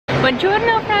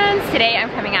Buongiorno friends! Today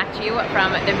I'm coming at you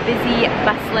from the busy,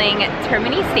 bustling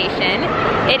Termini station.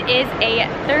 It is a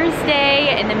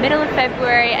Thursday in the middle of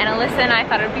February, and Alyssa and I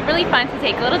thought it would be really fun to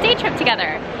take a little day trip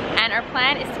together. And our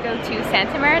plan is to go to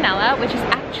Santa Marinella, which is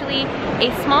actually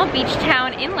a small beach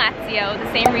town in Lazio,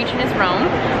 the same region as Rome,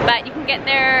 but you can get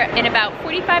there in about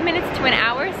 45 minutes to an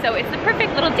hour, so it's the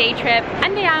perfect little day trip.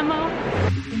 Andiamo!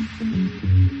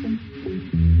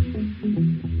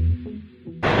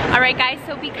 Alright guys,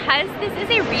 so because this is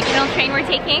a regional train we're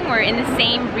taking, we're in the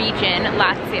same region,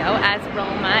 Lazio, as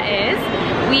Roma is,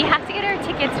 we have to get our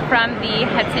tickets from the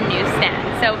Hudson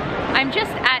newsstand. So I'm just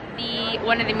at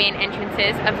one of the main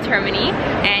entrances of Termini,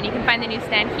 and you can find the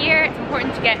newsstand here. It's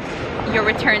important to get your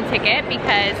return ticket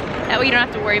because that way you don't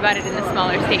have to worry about it in the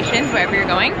smaller stations wherever you're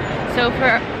going. So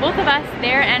for both of us,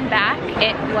 there and back,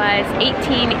 it was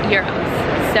 18 euros.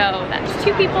 So that's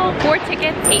 2 people, 4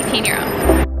 tickets, 18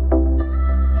 euros.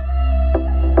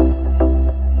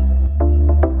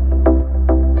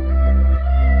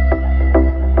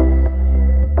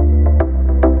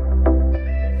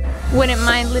 Wouldn't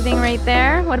mind living right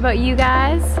there. What about you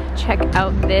guys? Check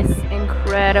out this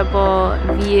incredible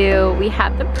view. We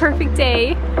have the perfect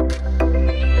day.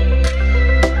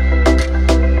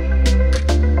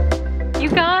 You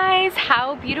guys,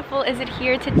 how beautiful is it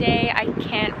here today? I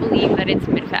can't believe that it's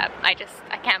mid-Feb. I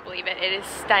can't believe it. It is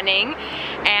stunning.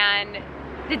 And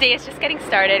the day is just getting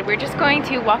started. We're just going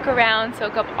to walk around,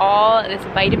 soak up all this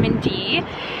vitamin D.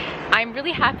 I'm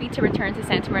really happy to return to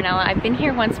Santa Marinella. I've been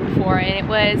here once before, and it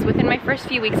was within my first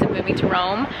few weeks of moving to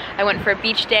Rome. I went for a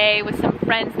beach day with some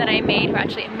friends that I made who are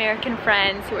actually American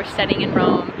friends who are studying in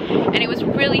Rome, and it was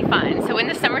really fun. So in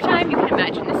the summertime, you can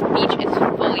imagine this beach is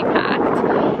fully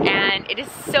packed, and it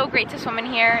is so great to swim in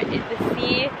here. The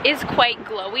sea is quite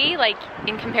glowy, like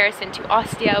in comparison to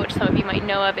Ostia, which some of you might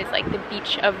know of is like the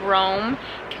beach of Rome.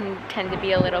 Can tend to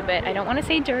be a little bit, I don't want to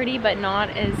say dirty, but not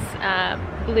as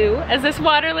blue as this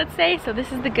water, let's say. So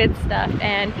this is the good stuff,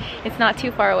 and it's not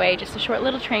too far away, just a short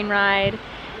little train ride.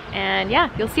 And yeah,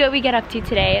 you'll see what we get up to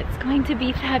today. It's going to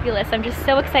be fabulous. I'm just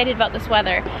so excited about this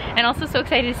weather, and also so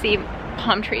excited to see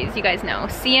palm trees. You guys know,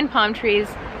 sea and palm trees,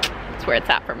 it's where it's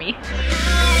at for me.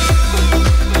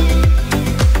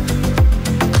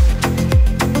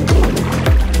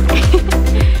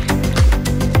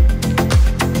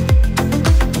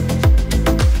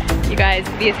 Guys,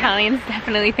 the Italians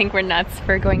definitely think we're nuts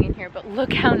for going in here, but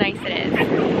look how nice it is.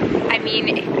 I mean,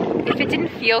 if it didn't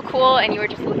feel cool and you were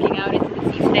just looking out into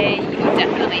the sea today, you would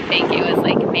definitely think it was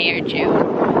like May or June.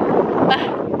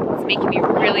 It's making me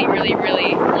really, really,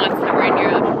 really want summer in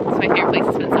Europe. It's my favorite place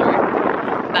to spend summer.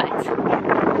 But,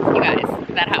 you guys,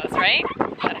 that house, right?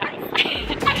 That house.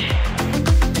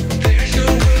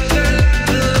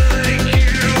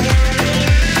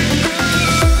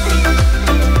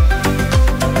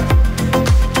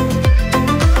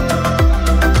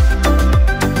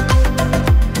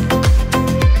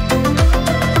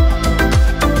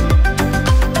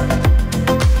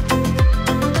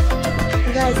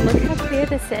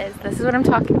 This is what I'm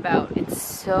talking about. It's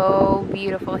so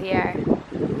beautiful here.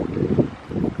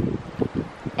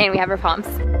 And we have our palms.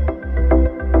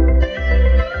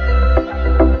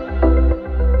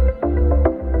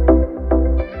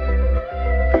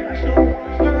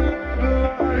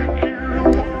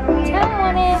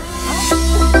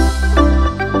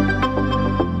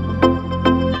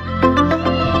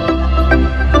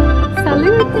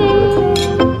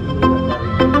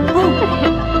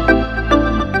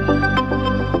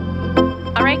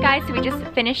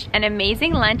 Finished an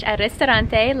amazing lunch at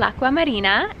Ristorante L'Acqua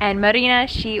Marina, and Marina,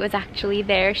 she was actually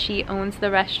there. She owns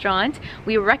the restaurant.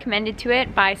 We were recommended to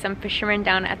it by some fishermen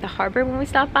down at the harbor when we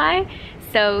stopped by.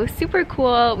 So super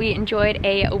cool. We enjoyed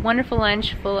a wonderful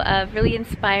lunch full of really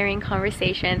inspiring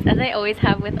conversations, as I always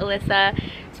have with Alyssa.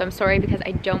 So I'm sorry because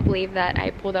I don't believe that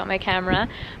I pulled out my camera,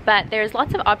 but there's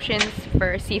lots of options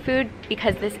for seafood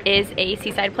because this is a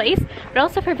seaside place, but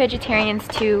also for vegetarians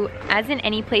too. As in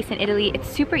any place in Italy, it's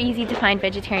super easy to find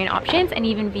vegetarian options and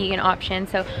even vegan options.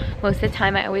 So most of the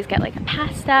time I always get like a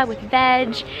pasta with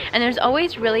veg, and there's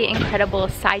always really incredible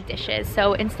side dishes.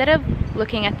 So instead of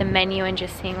looking at the menu and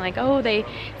just seeing like, oh,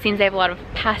 seems they have a lot of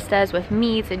pastas with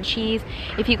meats and cheese,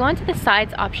 if you go into the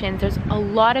sides options, there's a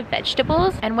lot of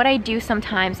vegetables. And what I do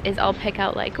sometimes is I'll pick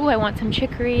out like, oh, I want some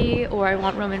chicory or I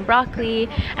want Roman broccoli,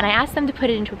 and I ask them to put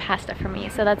it into a pasta for me.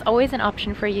 So that's always an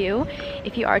option for you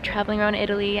if you are traveling around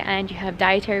Italy and you have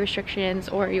dietary restrictions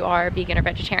or you are vegan or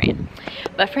vegetarian.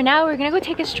 But for now, we're gonna go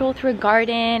take a stroll through a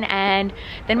garden, and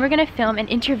then we're gonna film an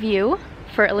interview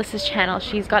for Alyssa's channel.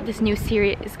 She's got this new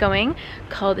series going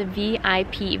called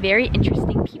VIP, Very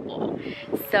Interesting People.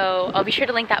 so I'll be sure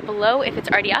to link that below if it's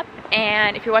already up,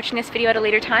 and if you're watching this video at a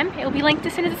later time, it will be linked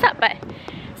as soon as it's up. But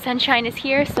sunshine is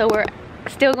here, so we're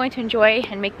still going to enjoy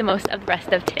and make the most of the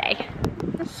rest of today.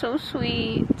 That's so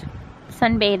sweet.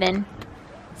 Sunbathing.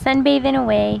 Sunbathing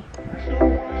away.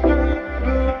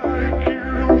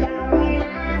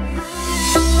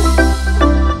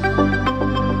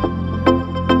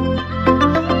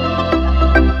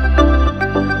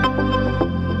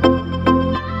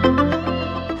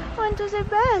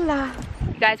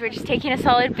 You guys, we're just taking a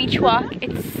solid beach walk.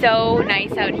 It's so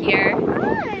nice out here.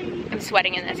 I'm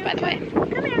sweating in this, by the way.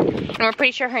 And we're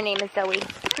pretty sure her name is Zoe.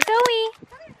 Zoe!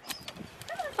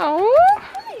 Oh!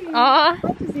 Aw!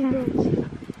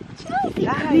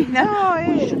 Dai,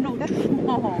 no, ma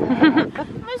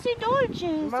sei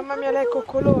dolce. Mamma mia, lei è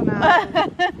coccolona.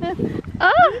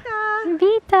 Oh!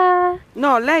 Vita!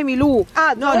 No, lei Milù.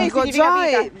 Ah, no, Zoe dico significa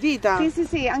Zoe, Vita.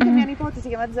 Sì, anche mia nipote si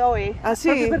chiama Zoe. Ah, sì?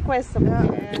 Proprio per questo.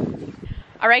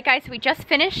 Alright guys, so we just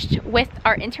finished with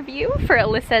our interview for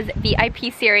Alyssa's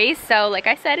VIP series. So like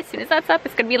I said, as soon as that's up,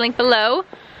 it's going to be linked below.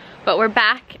 But we're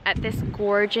back at this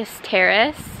gorgeous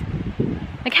terrace.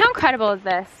 Like, how incredible is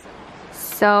this?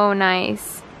 So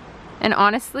nice. And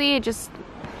honestly, it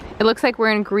looks like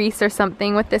we're in Greece or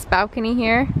something with this balcony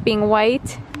here being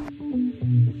white.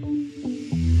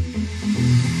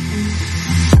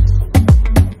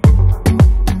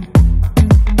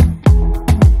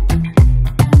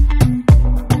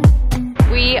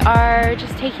 We are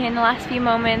just taking in the last few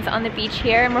moments on the beach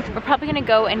here, and we're probably gonna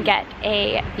go and get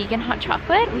a vegan hot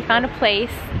chocolate. We found a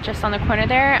place just on the corner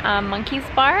there, Monkey's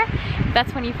Bar.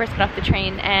 That's when you first get off the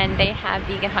train, and they have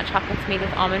vegan hot chocolates made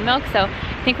with almond milk. So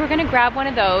I think we're gonna grab one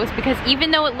of those, because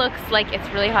even though it looks like it's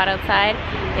really hot outside,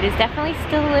 it is definitely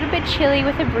still a little bit chilly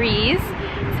with a breeze.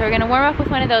 So we're gonna warm up with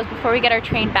one of those before we get our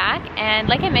train back. And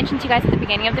like I mentioned to you guys at the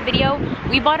beginning of the video,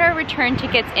 we bought our return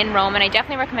tickets in Rome, and I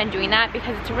definitely recommend doing that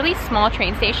because it's a really small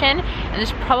train station and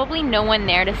there's probably no one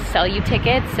there to sell you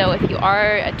tickets. So if you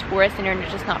are a tourist and you're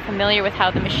just not familiar with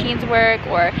how the machines work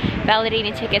or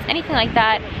validating tickets, anything like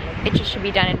that, it just should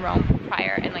be done in Rome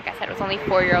prior. And like I said, it was only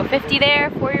 €4.50 there,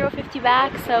 €4.50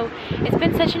 back. So it's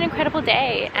been such an incredible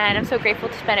day, and I'm so grateful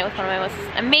to spend it with one of my most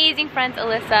amazing friends,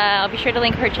 Alyssa. I'll be sure to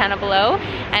link her channel below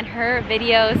and her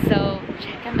videos, so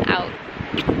check them out.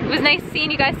 It was nice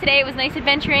seeing you guys today. It was nice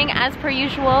adventuring as per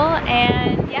usual,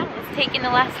 and yeah, let's take in the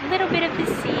last little bit of the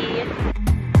sea.